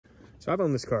So I've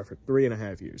owned this car for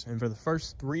 3.5 years, and for the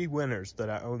first 3 winters that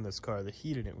I owned this car, the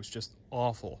heat in it was just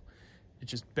awful. It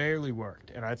just barely worked,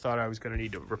 and I thought I was going to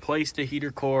need to replace the heater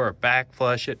core or back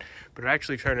flush it, but it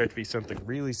actually turned out to be something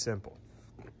really simple.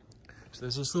 So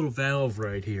there's this little valve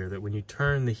right here that when you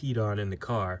turn the heat on in the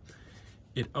car,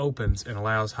 it opens and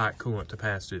allows hot coolant to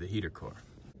pass through the heater core.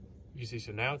 You see,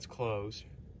 so now it's closed,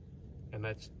 and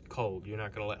that's cold. You're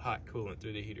not going to let hot coolant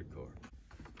through the heater core.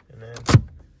 And then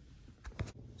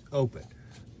open.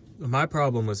 My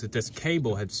problem was that this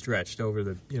cable had stretched over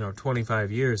the 25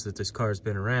 years that this car's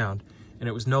been around, and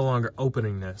it was no longer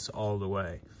opening this all the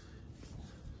way.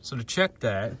 So to check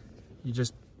that, you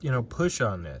just push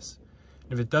on this.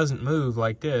 If it doesn't move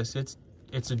like this, it's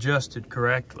adjusted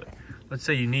correctly. Let's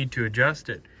say you need to adjust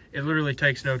it. It literally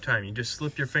takes no time. You just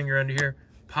slip your finger under here,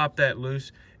 pop that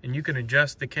loose, and you can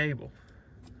adjust the cable.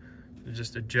 So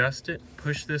just adjust it,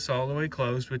 push this all the way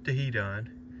closed with the heat on,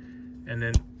 and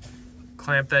then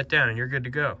clamp that down and you're good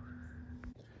to go.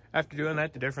 After doing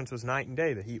that, the difference was night and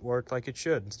day. The heat worked like it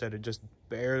should instead of just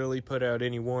barely put out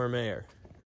any warm air.